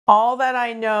All that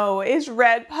I know is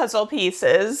red puzzle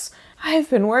pieces. I've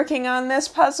been working on this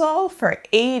puzzle for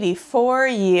 84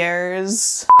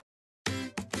 years.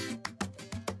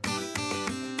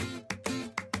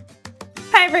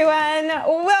 Hi everyone,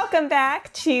 welcome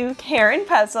back to Karen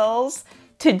Puzzles.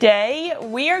 Today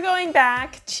we are going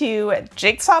back to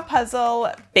Jigsaw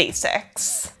puzzle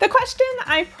basics. The question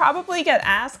I probably get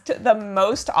asked the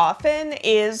most often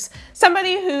is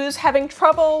somebody who's having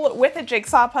trouble with a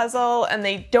jigsaw puzzle and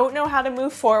they don't know how to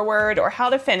move forward or how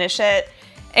to finish it.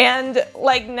 And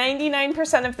like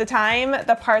 99% of the time,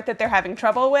 the part that they're having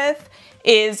trouble with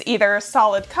is either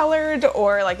solid colored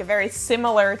or like a very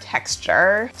similar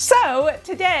texture. So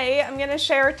today I'm gonna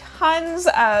share tons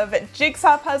of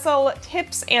jigsaw puzzle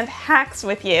tips and hacks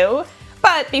with you.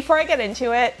 But before I get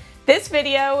into it, this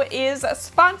video is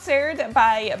sponsored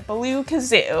by Blue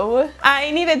Kazoo. I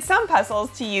needed some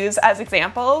puzzles to use as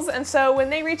examples, and so when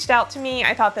they reached out to me,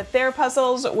 I thought that their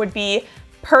puzzles would be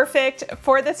perfect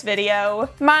for this video.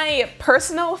 My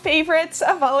personal favorites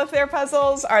of all of their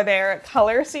puzzles are their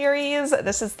color series.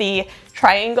 This is the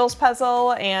triangles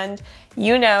puzzle, and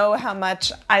you know how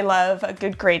much I love a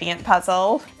good gradient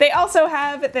puzzle. They also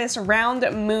have this round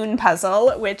moon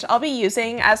puzzle, which I'll be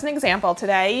using as an example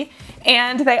today.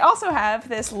 And they also have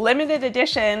this limited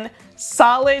edition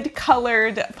solid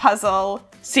colored puzzle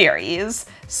series.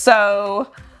 So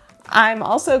I'm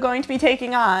also going to be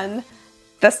taking on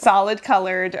the solid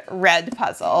colored red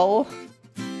puzzle.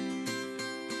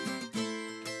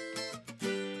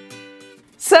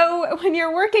 So when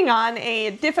you're working on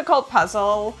a difficult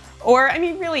puzzle, or I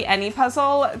mean really any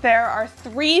puzzle, there are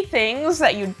three things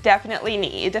that you definitely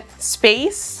need: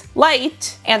 space,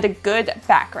 light, and a good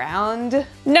background.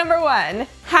 Number one,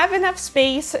 have enough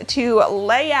space to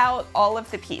lay out all of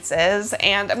the pieces,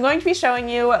 and I'm going to be showing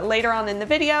you later on in the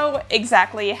video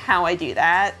exactly how I do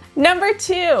that. Number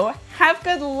two, have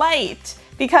good light,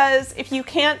 because if you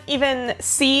can't even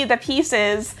see the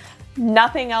pieces,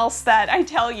 nothing else that I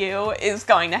tell you is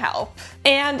going to help.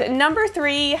 And number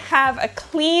three, have a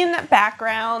clean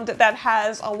background that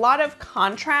has a lot of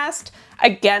contrast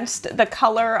against the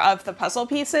color of the puzzle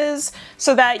pieces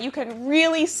so that you can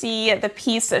really see the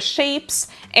piece shapes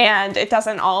and it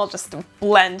doesn't all just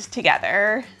blend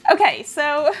together. Okay,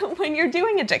 so when you're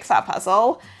doing a jigsaw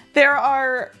puzzle, there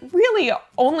are really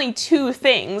only two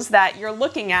things that you're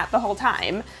looking at the whole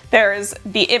time. There's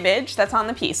the image that's on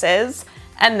the pieces,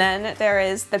 and then there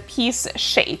is the piece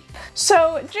shape.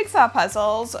 So jigsaw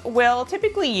puzzles will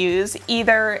typically use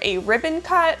either a ribbon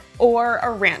cut or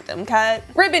a random cut.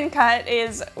 Ribbon cut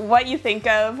is what you think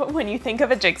of when you think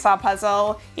of a jigsaw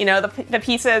puzzle. You know, the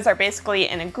pieces are basically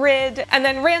in a grid, and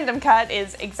then random cut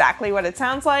is exactly what it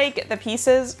sounds like. The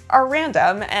pieces are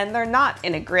random and they're not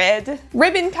in a grid.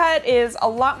 Ribbon cut is a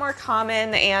lot more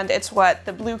common, and it's what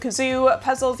the Blue Kazoo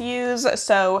puzzles use,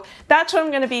 so that's what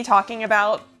I'm gonna be talking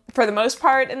about for the most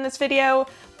part in this video,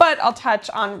 but I'll touch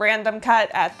on random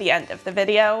cut at the end of the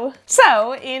video.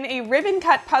 So in a ribbon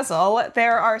cut puzzle,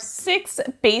 there are 6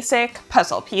 basic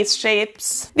puzzle piece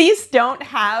shapes. These don't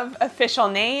have official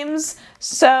names,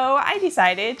 so I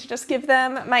decided to just give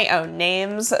them my own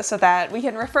names so that we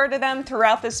can refer to them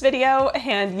throughout this video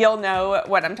and you'll know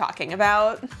what I'm talking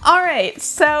about. All right,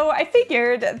 so I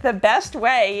figured the best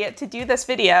way to do this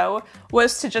video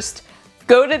was to just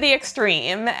go to the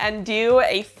extreme and do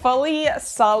a fully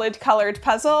solid colored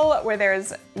puzzle where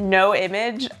there's no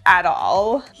image at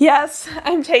all. Yes,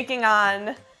 I'm taking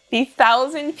on the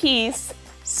 1,000-piece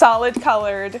solid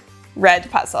colored red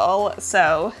puzzle,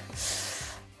 so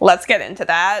let's get into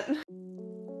that.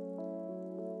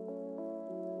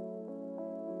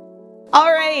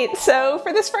 All right, so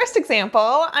for this first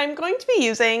example, I'm going to be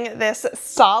using this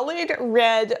solid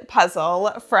red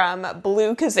puzzle from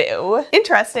Blue Kazoo.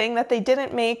 Interesting that they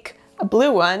didn't make a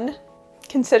blue one,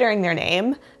 considering their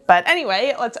name. But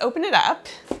anyway, let's open it up.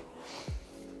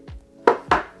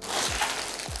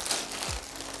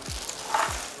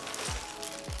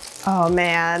 Oh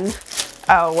man,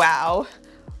 oh wow.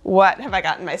 What have I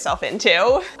gotten myself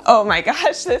into? Oh my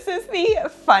gosh, this is the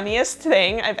funniest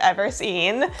thing I've ever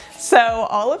seen. So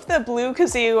all of the Blue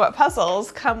Kazoo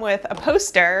puzzles come with a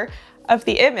poster of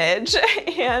the image,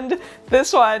 and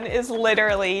this one is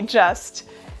literally just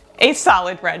a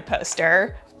solid red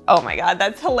poster. Oh my god,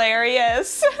 that's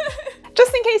hilarious.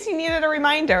 Just in case you needed a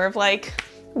reminder of like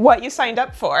what you signed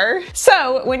up for.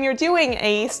 So when you're doing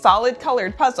a solid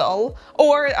colored puzzle,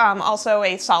 or also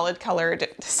a solid colored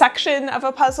section of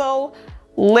a puzzle,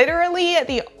 Literally,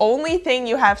 the only thing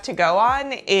you have to go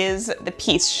on is the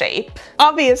piece shape.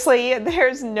 Obviously,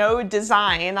 there's no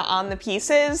design on the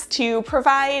pieces to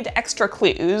provide extra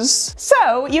clues.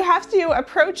 So you have to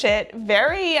approach it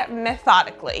very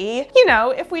methodically. You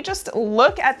know, if we just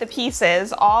look at the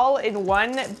pieces all in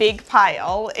one big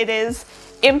pile, it is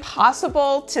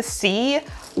impossible to see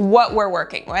what we're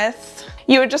working with.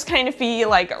 You would just kind of be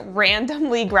like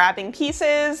randomly grabbing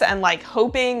pieces and like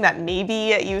hoping that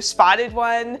maybe you spotted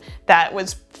one that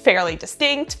was fairly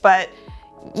distinct, but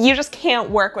you just can't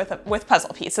work with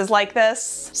puzzle pieces like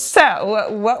this.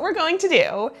 So what we're going to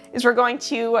do is we're going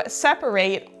to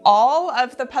separate all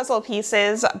of the puzzle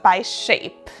pieces by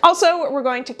shape. Also, we're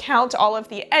going to count all of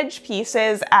the edge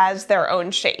pieces as their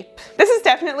own shape. This is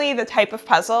definitely the type of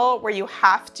puzzle where you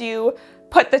have to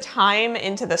put the time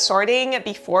into the sorting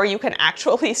before you can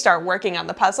actually start working on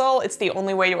the puzzle. It's the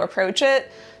only way to approach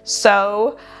it.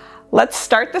 So let's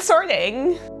start the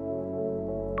sorting.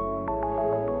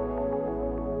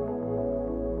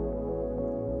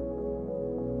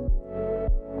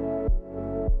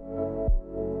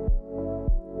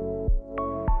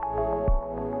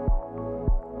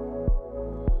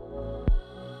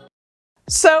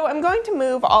 So I'm going to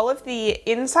move all of the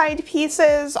inside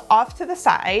pieces off to the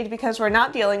side because we're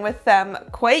not dealing with them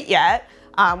quite yet.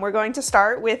 We're going to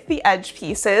start with the edge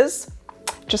pieces,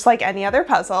 just like any other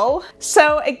puzzle.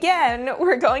 So again,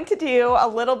 we're going to do a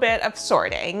little bit of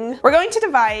sorting. We're going to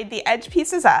divide the edge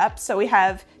pieces up. So we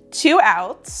have 2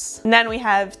 outs, and then we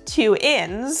have 2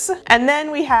 ins, and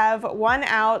then we have 1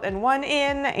 out and 1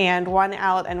 in, and 1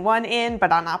 out and 1 in,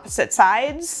 but on opposite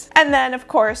sides. And then of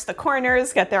course the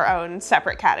corners get their own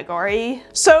separate category.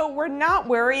 So we're not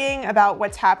worrying about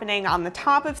what's happening on the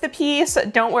top of the piece.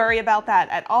 Don't worry about that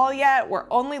at all yet. We're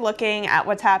only looking at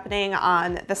what's happening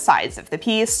on the sides of the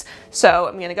piece. So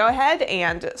I'm gonna go ahead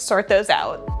and sort those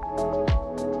out.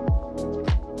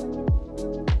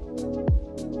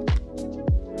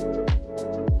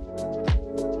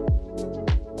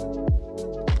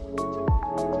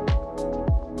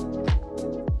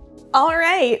 All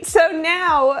right, so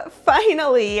now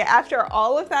finally, after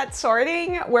all of that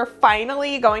sorting, we're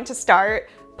finally going to start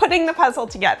putting the puzzle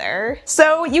together.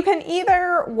 So you can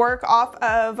either work off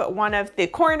of one of the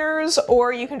corners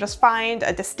or you can just find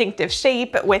a distinctive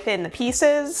shape within the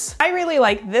pieces. I really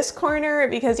like this corner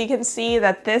because you can see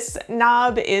that this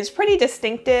knob is pretty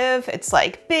distinctive. It's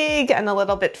like big and a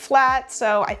little bit flat,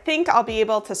 so I think I'll be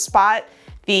able to spot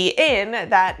the in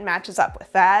that matches up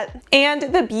with that. And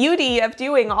the beauty of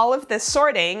doing all of this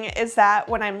sorting is that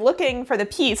when I'm looking for the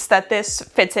piece that this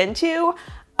fits into,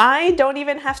 I don't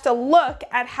even have to look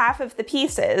at half of the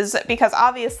pieces because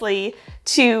obviously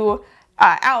 2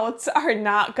 outs are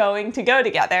not going to go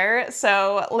together.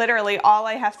 So literally all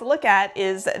I have to look at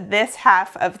is this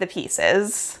half of the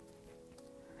pieces.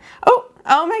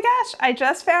 Oh my gosh, I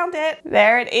just found it.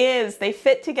 There it is. They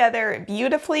fit together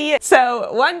beautifully.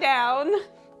 So 1 down,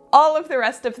 all of the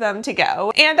rest of them to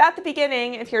go. And at the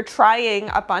beginning, if you're trying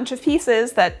a bunch of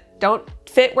pieces that don't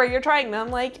fit where you're trying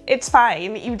them, like, it's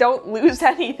fine. You don't lose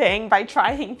anything by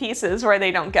trying pieces where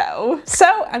they don't go.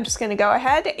 So I'm just gonna go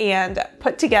ahead and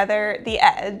put together the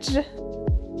edge.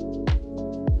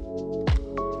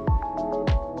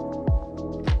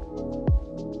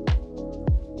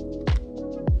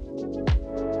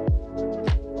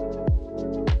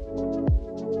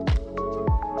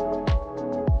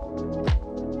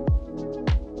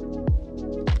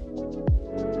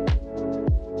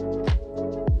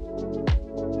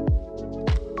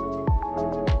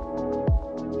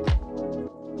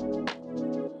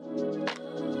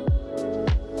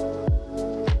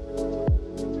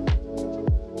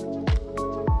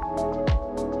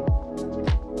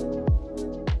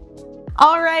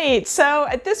 All right, so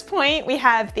at this point we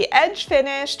have the edge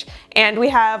finished and we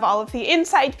have all of the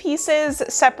inside pieces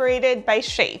separated by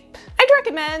shape. I'd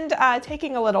recommend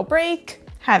taking a little break,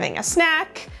 having a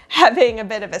snack, having a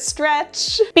bit of a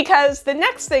stretch, because the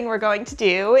next thing we're going to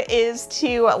do is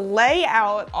to lay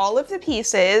out all of the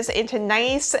pieces into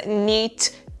nice,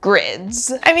 neat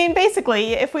grids. I mean,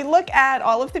 basically, if we look at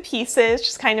all of the pieces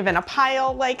just kind of in a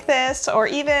pile like this, or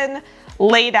even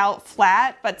laid out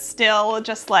flat, but still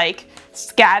just like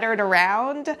scattered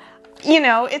around, you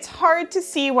know, it's hard to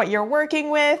see what you're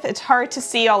working with. It's hard to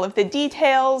see all of the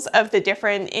details of the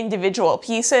different individual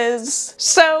pieces.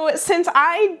 So since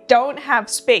I don't have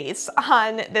space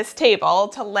on this table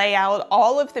to lay out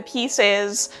all of the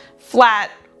pieces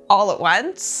flat all at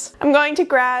once, I'm going to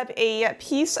grab a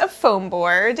piece of foam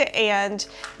board, and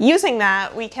using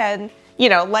that we can, you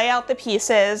know, lay out the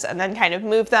pieces and then kind of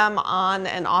move them on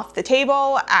and off the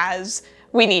table as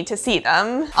we need to see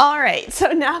them. All right, so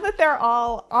now that they're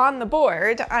all on the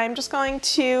board, I'm just going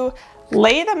to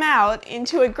lay them out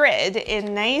into a grid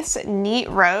in nice, neat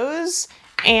rows,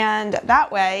 and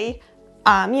that way,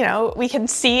 you know, we can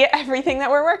see everything that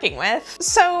we're working with.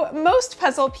 So most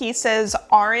puzzle pieces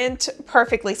aren't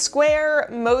perfectly square.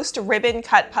 Most ribbon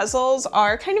cut puzzles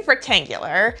are kind of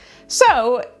rectangular.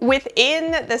 So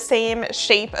within the same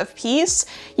shape of piece,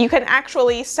 you can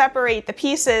actually separate the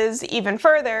pieces even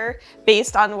further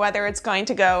based on whether it's going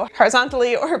to go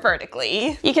horizontally or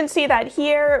vertically. You can see that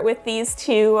here with these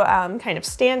two kind of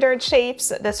standard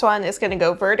shapes. This one is going to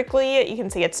go vertically. You can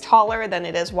see it's taller than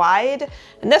it is wide.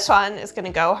 And this one is going to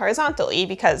go horizontally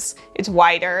because it's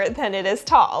wider than it is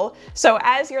tall. So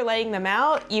as you're laying them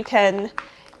out, you can,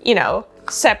 you know,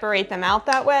 separate them out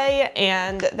that way,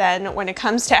 and then when it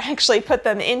comes to actually put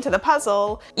them into the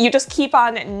puzzle, you just keep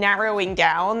on narrowing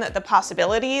down the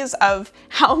possibilities of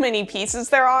how many pieces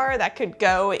there are that could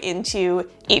go into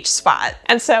each spot.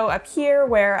 And so up here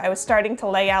where I was starting to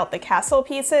lay out the castle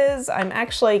pieces, I'm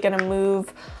actually gonna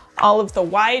move all of the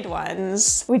wide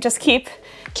ones. We just keep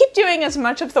doing as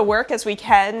much of the work as we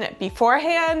can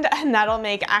beforehand, and that'll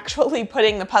make actually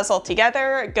putting the puzzle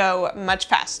together go much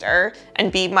faster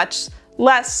and be much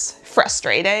less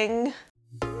frustrating.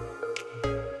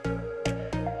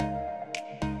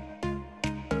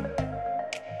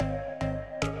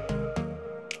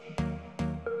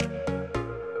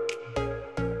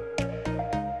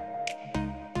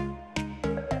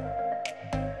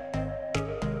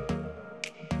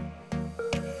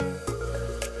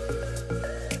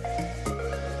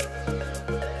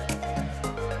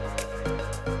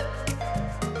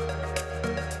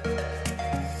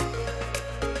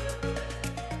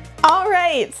 All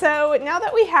right, so now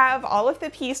that we have all of the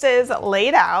pieces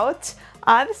laid out,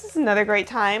 this is another great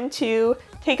time to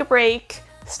take a break,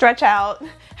 stretch out,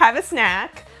 have a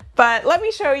snack. But let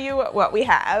me show you what we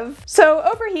have. So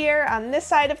over here on this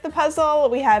side of the puzzle,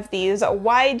 we have these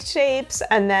wide shapes,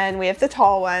 and then we have the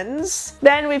tall ones.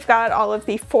 Then we've got all of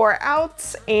the 4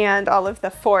 outs and all of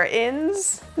the 4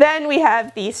 ins. Then we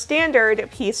have the standard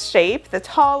piece shape, the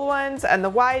tall ones and the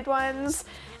wide ones.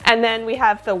 And then we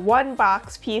have the 1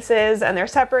 box pieces, and they're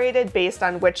separated based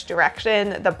on which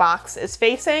direction the box is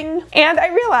facing. And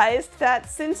I realized that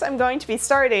since I'm going to be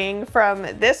starting from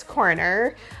this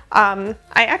corner, I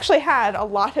actually had a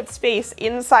lot of space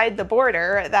inside the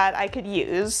border that I could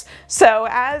use. So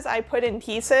as I put in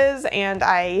pieces and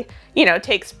I, you know,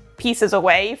 take pieces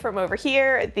away from over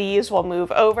here, these will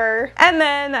move over. And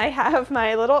then I have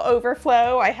my little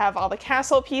overflow. I have all the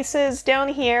castle pieces down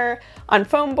here on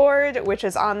foam board, which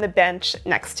is on the bench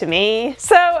next to me.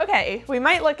 So, okay, we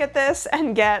might look at this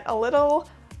and get a little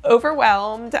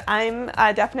overwhelmed. I'm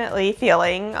definitely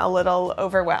feeling a little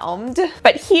overwhelmed.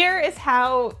 But here is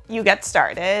how you get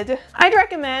started. I'd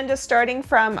recommend starting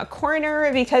from a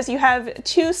corner because you have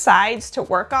 2 sides to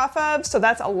work off of, so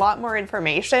that's a lot more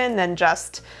information than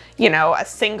just, you know, a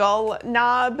single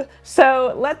knob.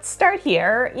 So let's start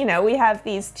here. You know, we have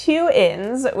these 2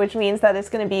 ins, which means that it's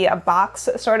going to be a box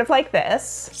sort of like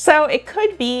this. So it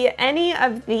could be any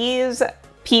of these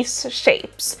piece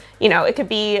shapes. You know, it could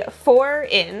be 4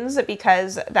 ins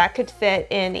because that could fit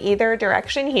in either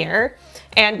direction here.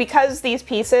 And because these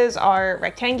pieces are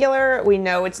rectangular, we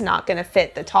know it's not going to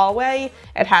fit the tall way.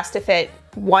 It has to fit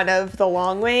one of the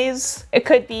long ways. It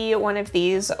could be one of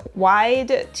these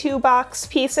wide 2 box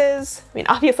pieces. I mean,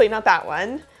 obviously not that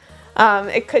one.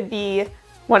 It could be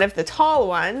one of the tall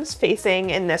ones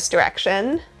facing in this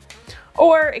direction.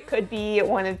 Or it could be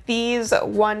one of these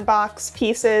 1 box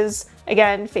pieces,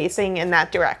 again, facing in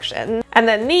that direction. And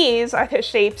then these are the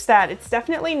shapes that it's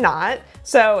definitely not.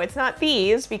 So it's not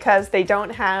these because they don't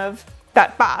have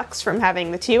that box from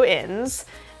having the 2 ins.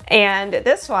 And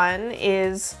this one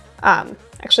is,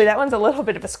 actually that one's a little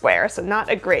bit of a square, so not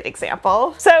a great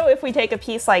example. So if we take a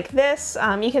piece like this,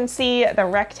 you can see the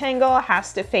rectangle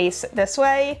has to face this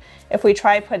way. If we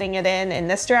try putting it in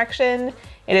this direction,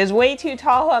 it is way too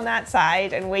tall on that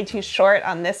side and way too short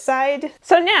on this side.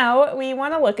 So now we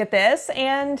want to look at this,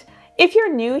 and if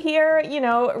you're new here, you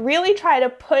know, really try to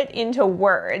put into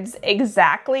words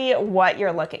exactly what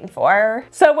you're looking for.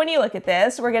 So when you look at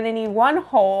this, we're going to need 1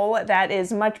 hole that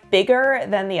is much bigger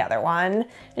than the other one.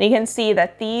 And you can see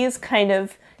that these kind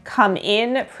of come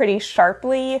in pretty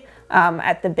sharply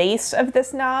at the base of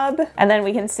this knob. And then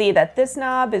we can see that this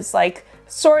knob is like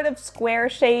sort of square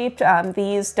shaped.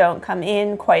 These don't come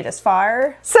in quite as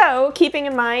far. So keeping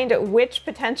in mind which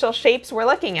potential shapes we're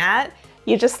looking at,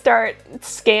 you just start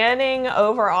scanning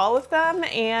over all of them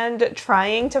and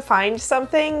trying to find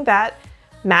something that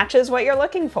matches what you're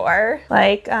looking for.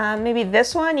 Like maybe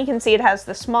this one, you can see it has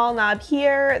the small knob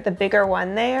here, the bigger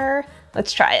one there.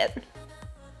 Let's try it.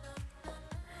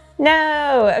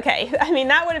 No, okay, I mean,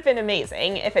 that would have been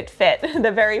amazing if it fit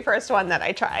the very first one that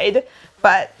I tried,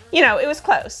 but you know, it was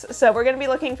close. So we're gonna be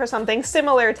looking for something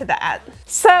similar to that.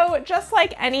 So just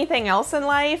like anything else in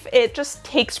life, it just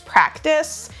takes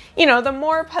practice. You know, the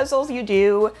more puzzles you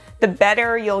do, the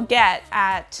better you'll get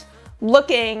at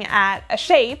looking at a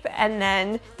shape and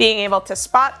then being able to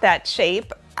spot that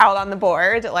shape out on the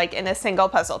board, like in a single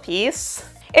puzzle piece.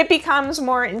 It becomes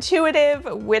more intuitive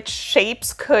which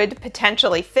shapes could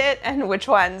potentially fit and which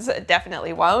ones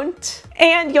definitely won't.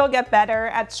 And you'll get better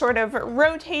at sort of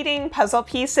rotating puzzle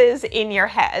pieces in your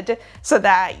head so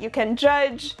that you can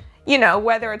judge, you know,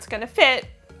 whether it's gonna fit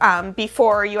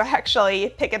before you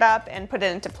actually pick it up and put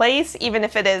it into place, even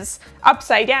if it is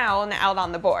upside down out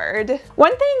on the board.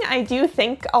 One thing I do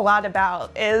think a lot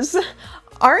about is,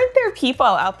 aren't there people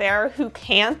out there who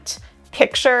can't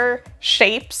picture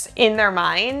shapes in their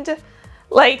mind?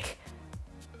 Like,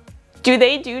 do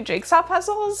they do jigsaw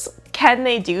puzzles? Can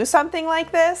they do something like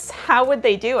this? How would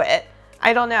they do it?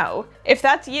 I don't know. If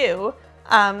that's you,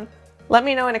 let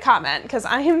me know in a comment, because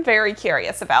I am very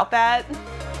curious about that.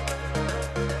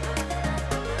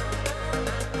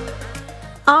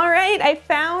 All right, I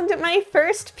found my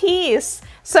first piece.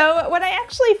 So what I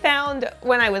actually found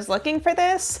when I was looking for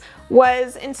this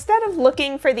was, instead of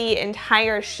looking for the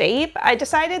entire shape, I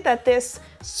decided that this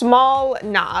small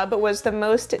knob was the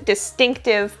most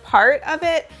distinctive part of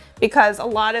it, because a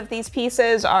lot of these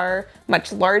pieces are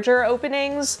much larger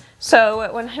openings.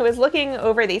 So when I was looking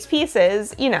over these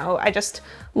pieces, you know, I just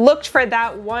looked for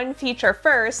that one feature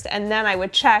first, and then I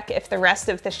would check if the rest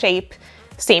of the shape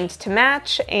seemed to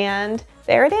match, and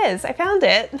there it is, I found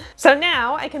it. So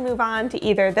now I can move on to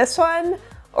either this one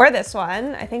or this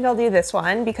one. I think I'll do this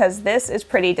one because this is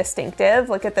pretty distinctive.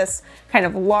 Look at this kind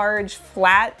of large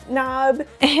flat knob,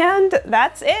 and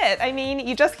that's it. I mean,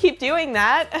 you just keep doing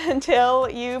that until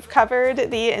you've covered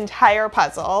the entire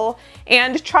puzzle.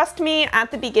 And trust me,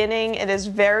 at the beginning it is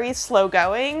very slow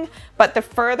going, but the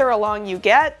further along you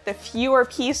get, the fewer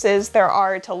pieces there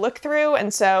are to look through,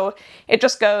 and so it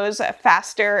just goes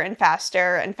faster and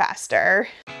faster and faster.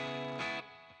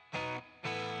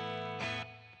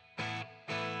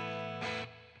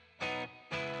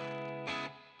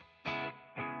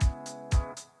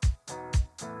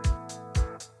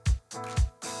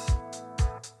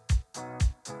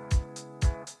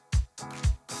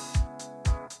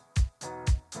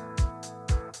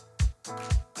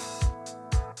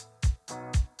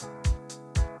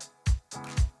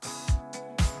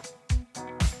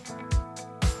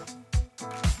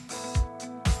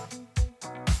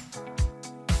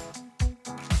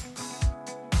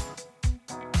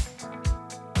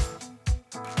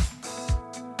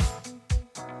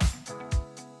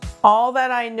 All that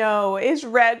I know is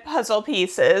red puzzle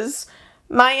pieces.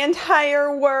 My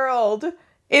entire world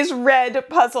is red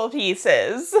puzzle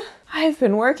pieces. I've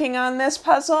been working on this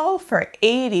puzzle for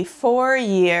 84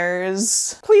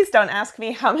 years. Please don't ask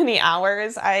me how many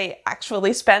hours I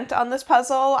actually spent on this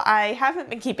puzzle. I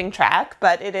haven't been keeping track,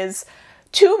 but it is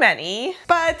too many.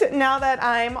 But now that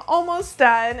I'm almost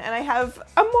done and I have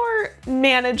a more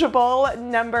manageable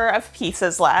number of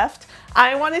pieces left,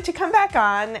 I wanted to come back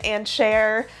on and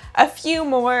share a few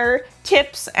more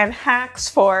tips and hacks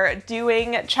for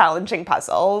doing challenging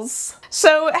puzzles.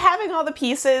 So having all the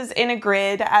pieces in a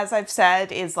grid, as I've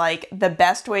said, is like the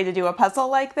best way to do a puzzle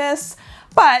like this.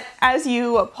 But as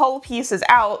you pull pieces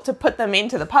out to put them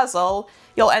into the puzzle,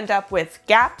 you'll end up with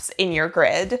gaps in your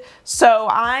grid. So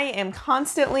I am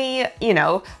constantly, you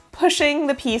know, pushing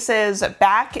the pieces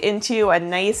back into a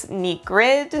nice, neat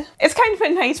grid. It's kind of a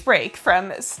nice break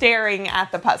from staring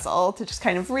at the puzzle to just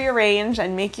kind of rearrange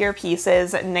and make your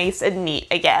pieces nice and neat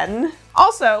again.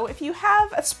 Also, if you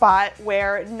have a spot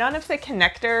where none of the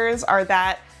connectors are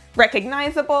that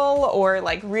recognizable or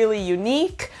like really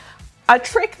unique, a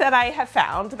trick that I have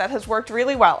found that has worked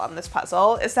really well on this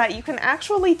puzzle is that you can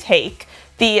actually take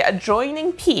the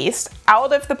adjoining piece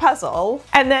out of the puzzle,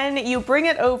 and then you bring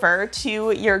it over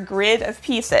to your grid of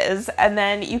pieces, and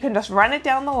then you can just run it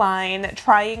down the line,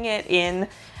 trying it in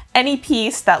any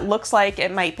piece that looks like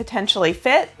it might potentially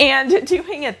fit. And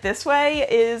doing it this way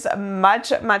is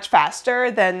much, much faster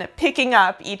than picking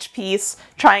up each piece,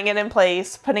 trying it in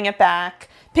place, putting it back,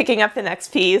 picking up the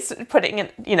next piece, putting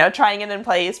it, you know, trying it in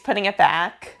place, putting it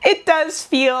back. It does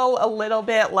feel a little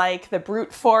bit like the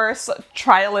brute force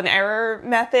trial and error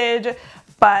method,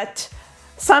 but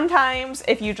Sometimes,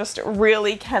 if you just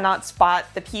really cannot spot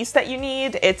the piece that you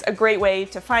need, it's a great way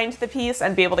to find the piece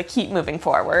and be able to keep moving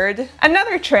forward.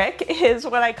 Another trick is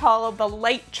what I call the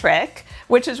light trick,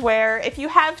 which is where if you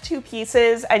have two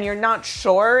pieces and you're not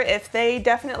sure if they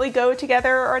definitely go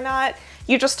together or not,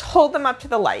 you just hold them up to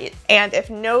the light, and if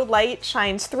no light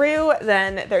shines through,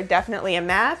 then they're definitely a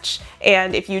match,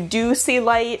 and if you do see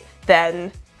light,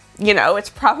 then you know, it's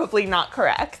probably not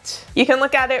correct. You can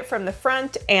look at it from the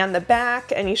front and the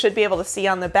back, and you should be able to see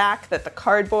on the back that the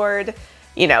cardboard,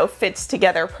 you know, fits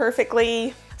together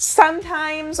perfectly.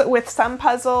 Sometimes with some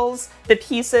puzzles, the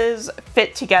pieces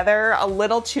fit together a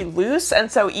little too loose,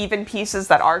 and so even pieces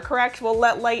that are correct will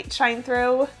let light shine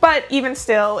through. But even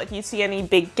still, if you see any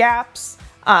big gaps,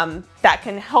 that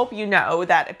can help you know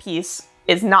that a piece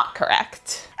is not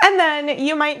correct. And then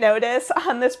you might notice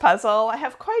on this puzzle, I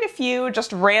have quite a few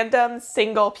just random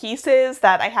single pieces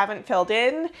that I haven't filled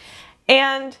in.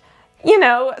 And you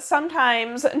know,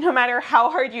 sometimes no matter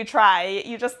how hard you try,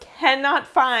 you just cannot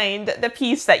find the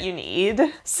piece that you need.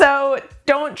 So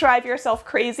don't drive yourself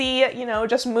crazy, you know,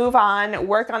 just move on,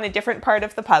 work on a different part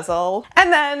of the puzzle.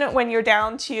 And then when you're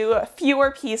down to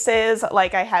fewer pieces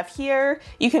like I have here,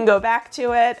 you can go back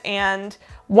to it, and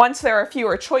once there are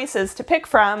fewer choices to pick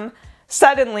from,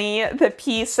 suddenly the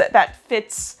piece that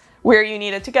fits where you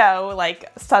need it to go, like,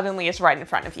 suddenly is right in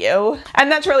front of you.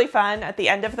 And that's really fun at the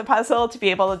end of the puzzle to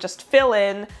be able to just fill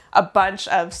in a bunch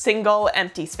of single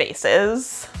empty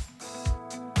spaces.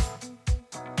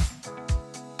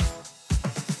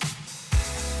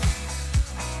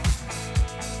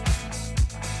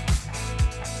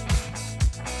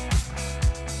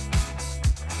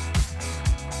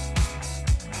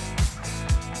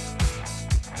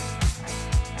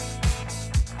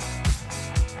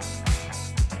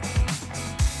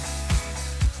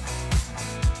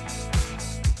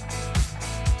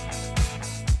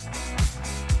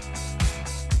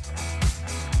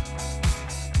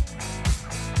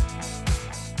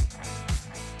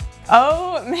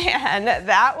 Oh man,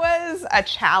 that was a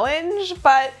challenge,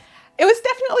 but it was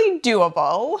definitely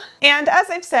doable. And as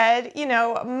I've said, you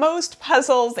know, most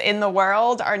puzzles in the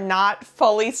world are not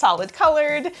fully solid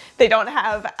colored. They don't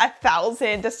have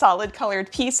 1,000 solid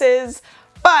colored pieces.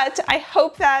 But I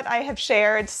hope that I have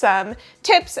shared some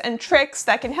tips and tricks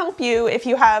that can help you if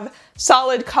you have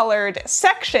solid colored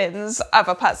sections of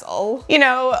a puzzle. You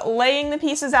know, laying the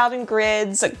pieces out in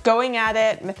grids, going at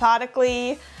it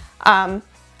methodically.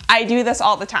 I do this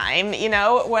all the time. You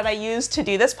know, what I use to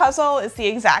do this puzzle is the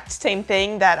exact same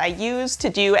thing that I use to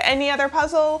do any other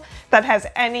puzzle that has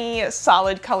any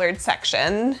solid colored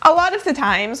section. A lot of the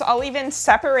times, I'll even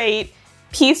separate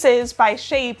pieces by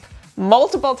shape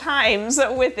multiple times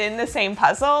within the same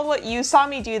puzzle. You saw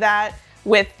me do that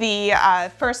with the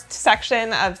first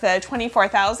section of the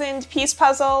 24,000 piece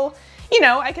puzzle. You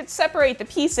know, I could separate the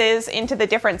pieces into the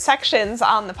different sections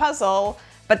on the puzzle,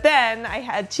 but then I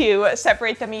had to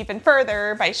separate them even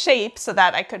further by shape so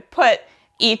that I could put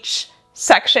each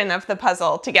section of the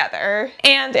puzzle together.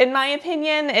 And in my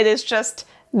opinion, it is just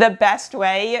the best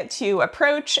way to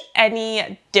approach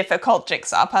any difficult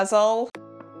jigsaw puzzle.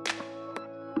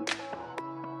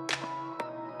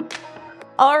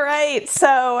 All right,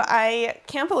 so I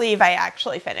can't believe I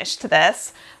actually finished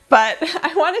this, but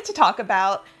I wanted to talk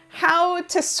about how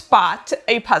to spot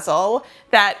a puzzle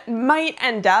that might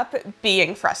end up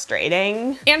being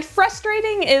frustrating. And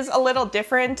frustrating is a little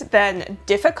different than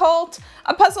difficult.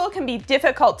 A puzzle can be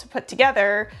difficult to put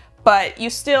together, but you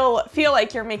still feel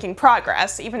like you're making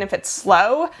progress, even if it's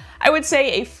slow. I would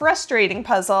say a frustrating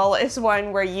puzzle is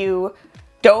one where you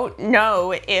don't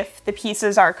know if the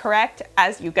pieces are correct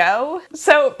as you go.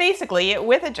 So basically,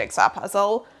 with a jigsaw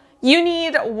puzzle, you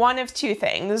need one of two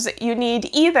things. You need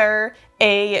either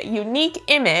a unique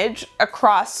image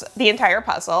across the entire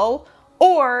puzzle,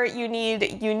 or you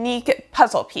need unique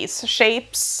puzzle piece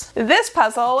shapes. This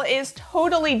puzzle is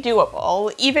totally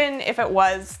doable, even if it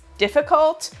was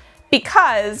difficult,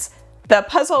 because the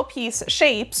puzzle piece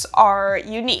shapes are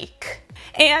unique.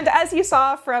 And as you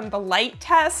saw from the light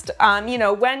test, you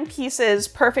know, when pieces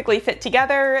perfectly fit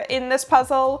together in this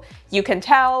puzzle, you can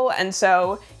tell, and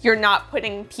so you're not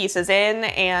putting pieces in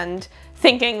and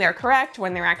thinking they're correct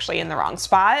when they're actually in the wrong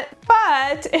spot.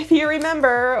 But if you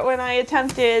remember when I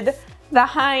attempted the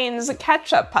Heinz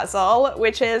ketchup puzzle,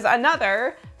 which is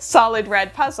another solid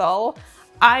red puzzle,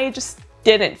 I just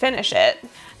didn't finish it.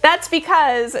 That's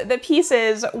because the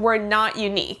pieces were not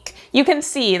unique. You can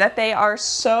see that they are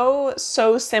so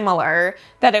similar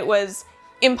that it was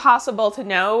impossible to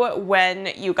know when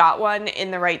you got one in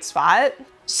the right spot.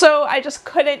 So I just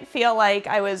couldn't feel like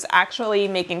I was actually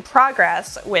making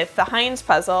progress with the Heinz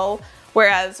puzzle,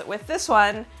 whereas with this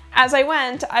one, as I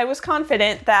went, I was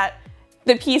confident that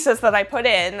the pieces that I put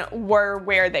in were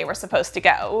where they were supposed to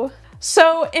go.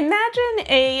 So imagine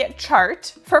a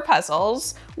chart for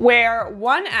puzzles where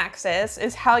one axis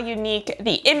is how unique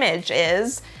the image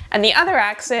is, and the other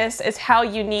axis is how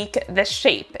unique the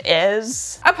shape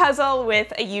is. A puzzle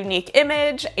with a unique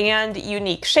image and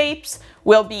unique shapes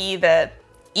will be the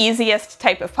easiest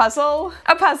type of puzzle.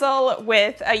 A puzzle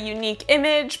with a unique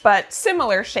image but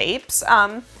similar shapes,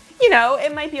 you know,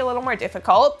 it might be a little more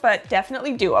difficult, but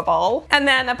definitely doable. And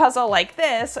then a puzzle like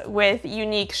this with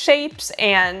unique shapes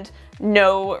and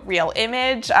no real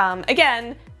image,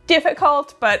 again,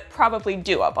 difficult, but probably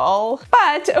doable.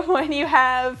 But when you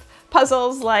have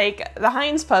puzzles like the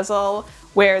Heinz puzzle,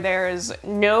 where there's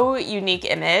no unique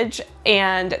image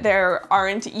and there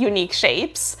aren't unique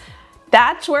shapes,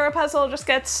 that's where a puzzle just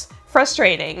gets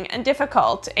frustrating and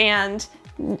difficult, and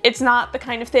it's not the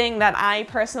kind of thing that I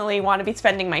personally want to be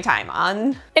spending my time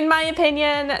on. In my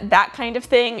opinion, that kind of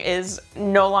thing is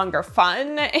no longer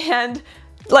fun, and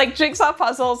like, jigsaw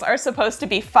puzzles are supposed to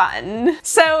be fun.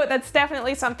 So that's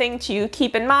definitely something to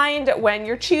keep in mind when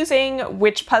you're choosing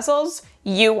which puzzles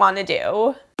you want to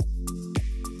do.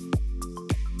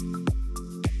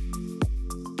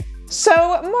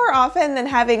 So more often than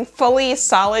having fully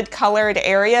solid colored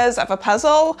areas of a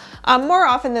puzzle, more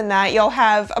often than that, you'll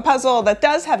have a puzzle that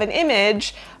does have an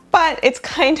image, but it's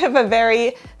kind of a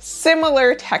very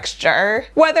similar texture,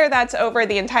 whether that's over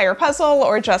the entire puzzle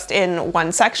or just in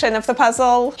one section of the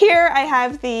puzzle. Here I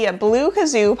have the Blue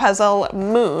Kazoo puzzle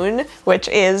Moon, which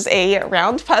is a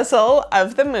round puzzle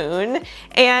of the moon,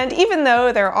 and even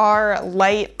though there are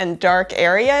light and dark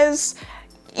areas,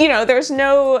 you know, there's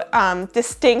no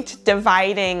distinct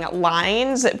dividing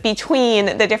lines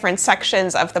between the different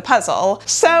sections of the puzzle.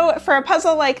 So for a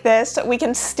puzzle like this, we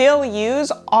can still use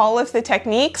all of the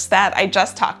techniques that I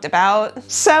just talked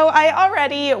about. So I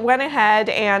already went ahead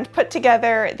and put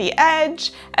together the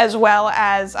edge, as well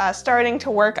as starting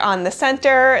to work on the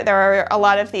center. There are a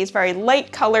lot of these very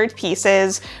light colored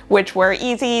pieces, which were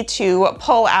easy to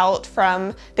pull out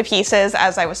from the pieces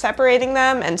as I was separating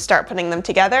them and start putting them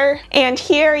together. And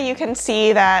here you can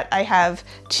see that I have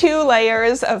 2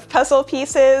 layers of puzzle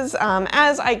pieces.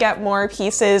 As I get more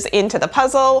pieces into the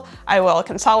puzzle, I will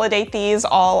consolidate these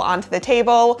all onto the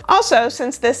table. Also,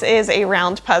 since this is a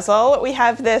round puzzle, we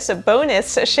have this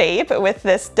bonus shape with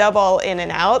this double in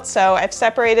and out, so I've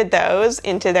separated those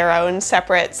into their own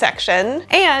separate section.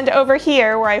 And over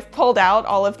here, where I've pulled out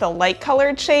all of the light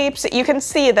colored shapes, you can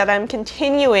see that I'm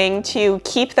continuing to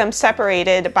keep them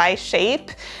separated by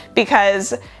shape,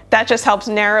 because that just helps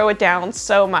narrow it down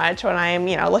so much when I'm,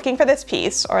 you know, looking for this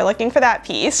piece, or looking for that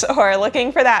piece, or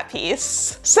looking for that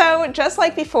piece. So just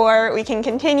like before, we can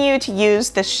continue to use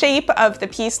the shape of the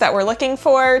piece that we're looking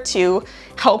for to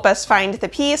help us find the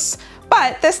piece.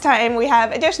 But this time we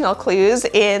have additional clues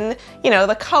in, you know,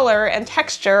 the color and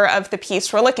texture of the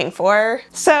piece we're looking for.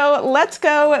 So let's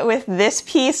go with this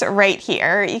piece right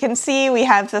here. You can see we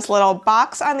have this little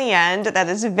box on the end that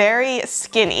is very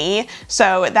skinny.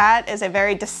 So that is a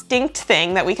very distinct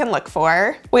thing that we can look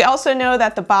for. We also know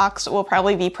that the box will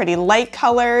probably be pretty light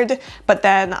colored, but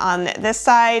then on this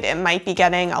side, it might be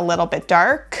getting a little bit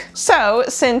dark. So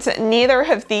since neither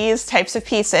of these types of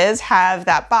pieces have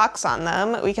that box on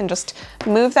them, we can just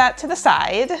move that to the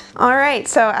side. All right,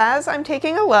 so as I'm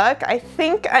taking a look, I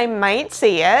think I might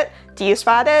see it. Do you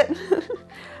spot it?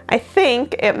 I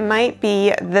think it might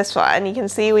be this one. You can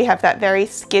see we have that very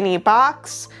skinny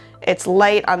box. It's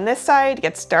light on this side,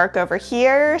 gets dark over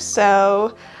here.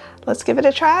 So let's give it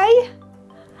a try.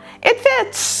 It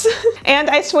fits! And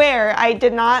I swear, I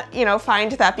did not, you know,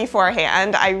 find that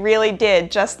beforehand. I really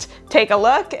did just take a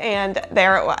look, and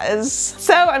there it was.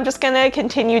 So I'm just gonna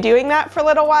continue doing that for a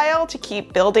little while to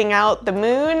keep building out the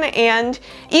moon, and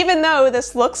even though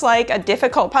this looks like a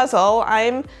difficult puzzle,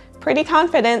 I'm pretty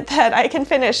confident that I can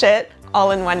finish it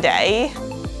all in one day.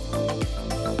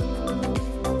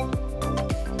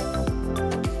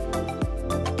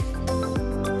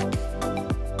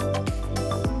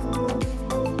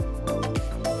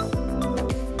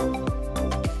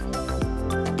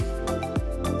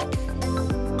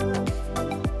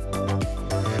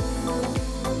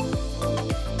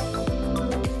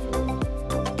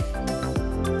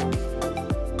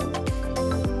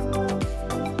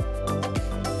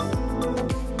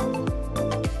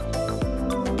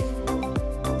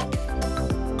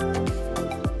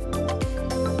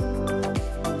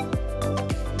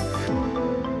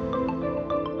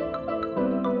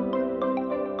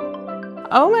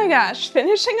 Oh my gosh,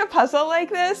 finishing a puzzle like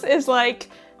this is like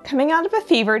coming out of a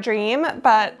fever dream,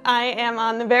 but I am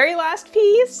on the very last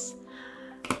piece.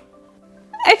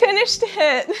 I finished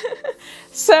it.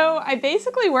 So I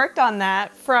basically worked on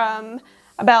that from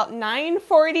about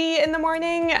 9:40 in the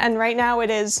morning, and right now it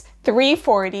is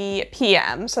 3:40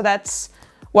 p.m. So that's,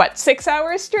 what, 6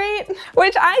 hours straight?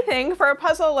 Which I think for a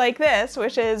puzzle like this,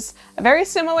 which is a very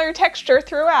similar texture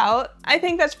throughout, I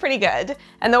think that's pretty good.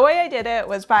 And the way I did it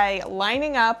was by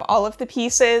lining up all of the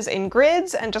pieces in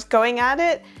grids and just going at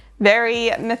it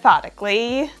very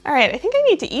methodically. All right, I think I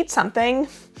need to eat something.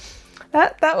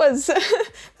 That was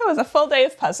that was a full day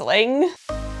of puzzling.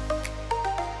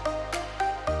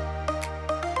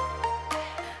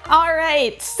 All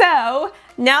right, so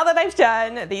now that I've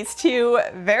done these two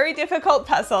very difficult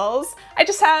puzzles, I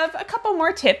just have a couple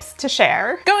more tips to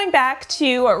share. Going back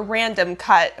to random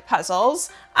cut puzzles,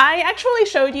 I actually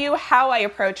showed you how I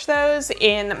approach those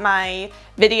in my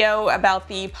video about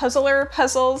the puzzler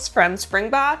puzzles from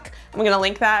Springbok. I'm gonna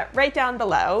link that right down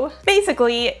below.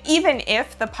 Basically, even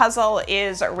if the puzzle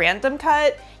is random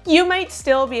cut, you might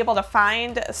still be able to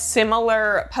find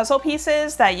similar puzzle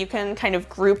pieces that you can kind of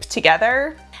group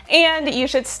together. And you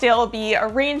should still be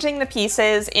arranging the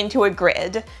pieces into a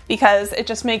grid because it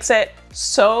just makes it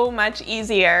so much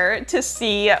easier to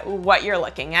see what you're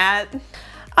looking at.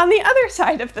 On the other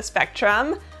side of the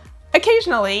spectrum,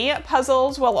 occasionally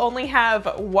puzzles will only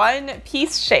have one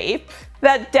piece shape.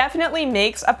 That definitely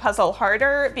makes a puzzle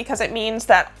harder because it means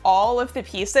that all of the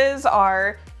pieces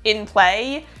are in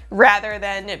play rather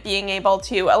than being able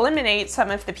to eliminate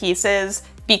some of the pieces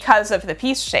because of the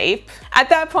piece shape. At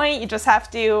that point, you just have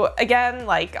to, again,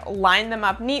 like line them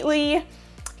up neatly,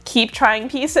 keep trying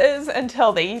pieces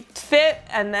until they fit,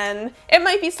 and then it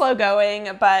might be slow going,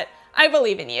 but I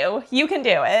believe in you. You can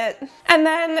do it. And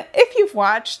then if you've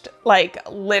watched like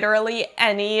literally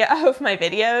any of my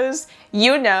videos,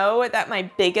 you know that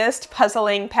my biggest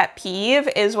puzzling pet peeve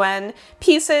is when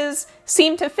pieces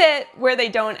seem to fit where they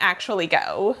don't actually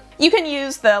go. You can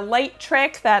use the light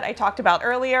trick that I talked about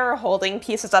earlier, holding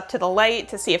pieces up to the light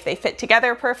to see if they fit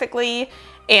together perfectly.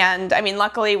 And I mean,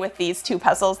 luckily with these two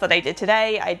puzzles that I did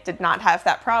today, I did not have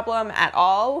that problem at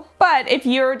all. But if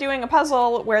you're doing a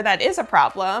puzzle where that is a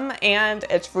problem and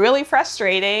it's really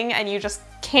frustrating and you just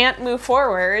can't move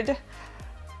forward,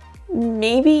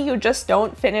 maybe you just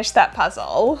don't finish that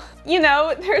puzzle. You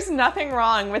know, there's nothing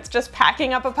wrong with just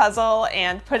packing up a puzzle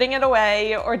and putting it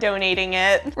away or donating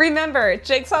it. Remember,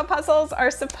 jigsaw puzzles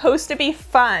are supposed to be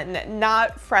fun,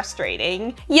 not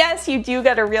frustrating. Yes, you do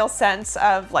get a real sense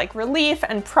of like relief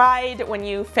and pride when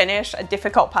you finish a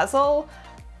difficult puzzle,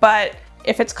 but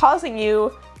if it's causing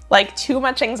you like too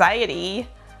much anxiety,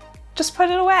 just put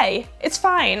it away. It's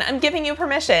fine. I'm giving you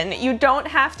permission. You don't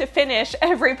have to finish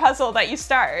every puzzle that you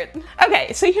start.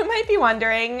 Okay, so you might be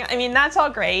wondering, I mean, that's all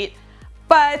great,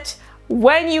 but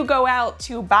when you go out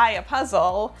to buy a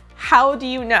puzzle, how do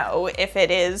you know if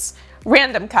it is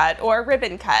random cut or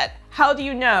ribbon cut? How do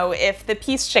you know if the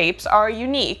piece shapes are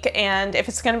unique and if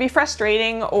it's going to be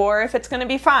frustrating or if it's going to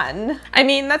be fun? I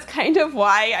mean, that's kind of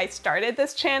why I started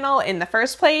this channel in the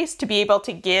first place, to be able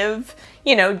to give,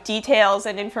 you know, details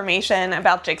and information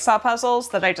about jigsaw puzzles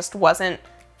that I just wasn't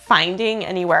finding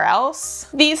anywhere else.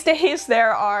 These days,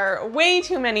 there are way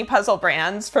too many puzzle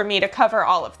brands for me to cover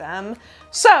all of them.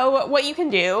 So what you can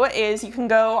do is you can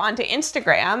go onto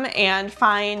Instagram and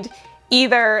find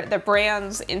either the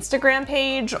brand's Instagram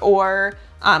page or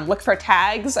look for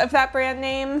tags of that brand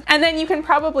name. And then you can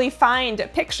probably find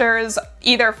pictures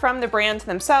either from the brands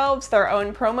themselves, their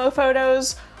own promo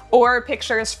photos, or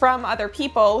pictures from other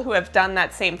people who have done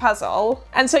that same puzzle.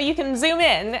 And so you can zoom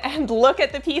in and look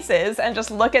at the pieces and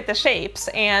just look at the shapes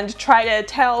and try to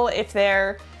tell if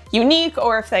they're unique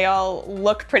or if they all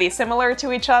look pretty similar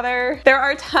to each other. There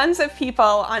are tons of people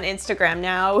on Instagram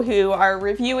now who are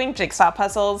reviewing jigsaw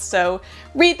puzzles, so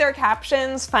read their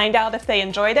captions, find out if they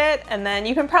enjoyed it, and then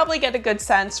you can probably get a good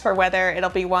sense for whether it'll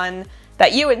be one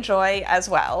that you enjoy as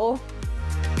well.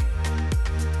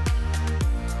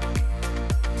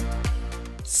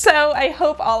 So I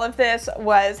hope all of this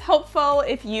was helpful.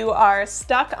 If you are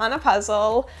stuck on a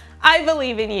puzzle, I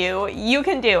believe in you. You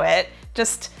can do it.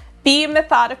 Just be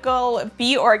methodical,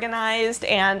 be organized,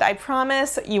 and I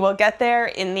promise you will get there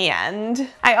in the end.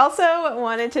 I also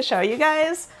wanted to show you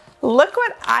guys, look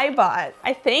what I bought.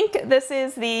 I think this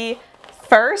is the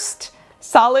first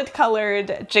solid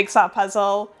colored jigsaw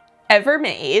puzzle ever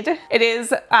made. It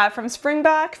is from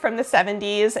Springbok from the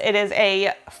 70s. It is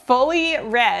a fully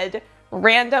red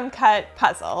random cut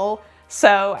puzzle.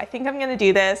 So I think I'm gonna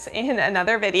do this in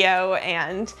another video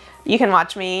and you can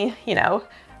watch me, you know,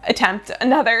 attempt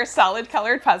another solid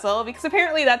colored puzzle because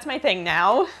apparently that's my thing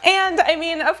now. And I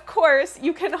mean, of course,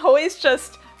 you can always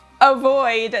just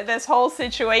avoid this whole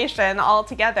situation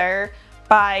altogether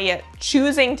by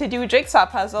choosing to do jigsaw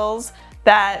puzzles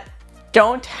that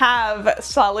don't have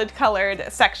solid colored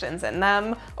sections in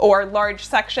them or large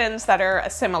sections that are a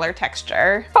similar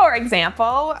texture. For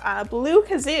example, Blue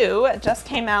Kazoo just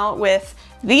came out with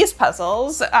these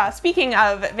puzzles. Speaking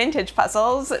of vintage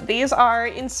puzzles, these are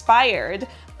inspired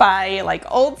by like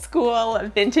old school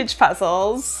vintage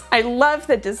puzzles. I love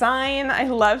the design, I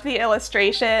love the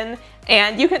illustration,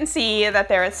 and you can see that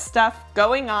there is stuff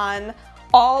going on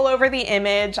all over the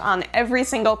image on every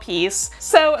single piece.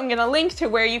 So I'm gonna link to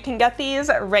where you can get these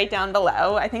right down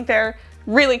below. I think they're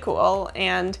really cool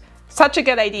and such a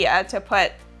good idea to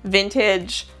put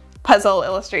vintage puzzle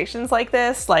illustrations like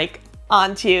this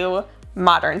onto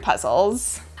modern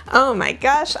puzzles. Oh my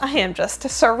gosh, I am just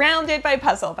surrounded by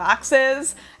puzzle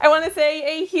boxes. I want to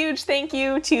say a huge thank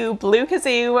you to Blue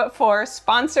Kazoo for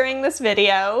sponsoring this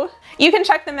video. You can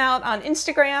check them out on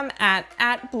Instagram at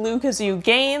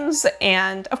 @BlueKazooGames,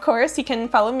 and of course you can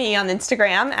follow me on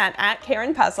Instagram at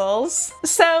 @KarenPuzzles.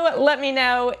 So let me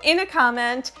know in a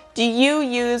comment, do you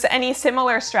use any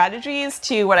similar strategies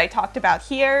to what I talked about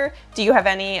here? Do you have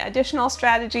any additional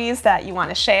strategies that you want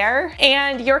to share?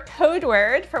 And your code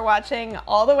word for watching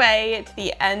all the way to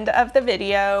the end of the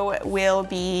video will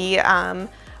be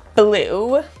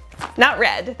blue. Not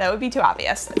red, that would be too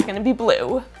obvious. It's gonna be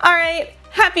blue. All right,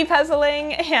 happy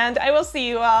puzzling, and I will see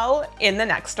you all in the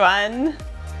next one.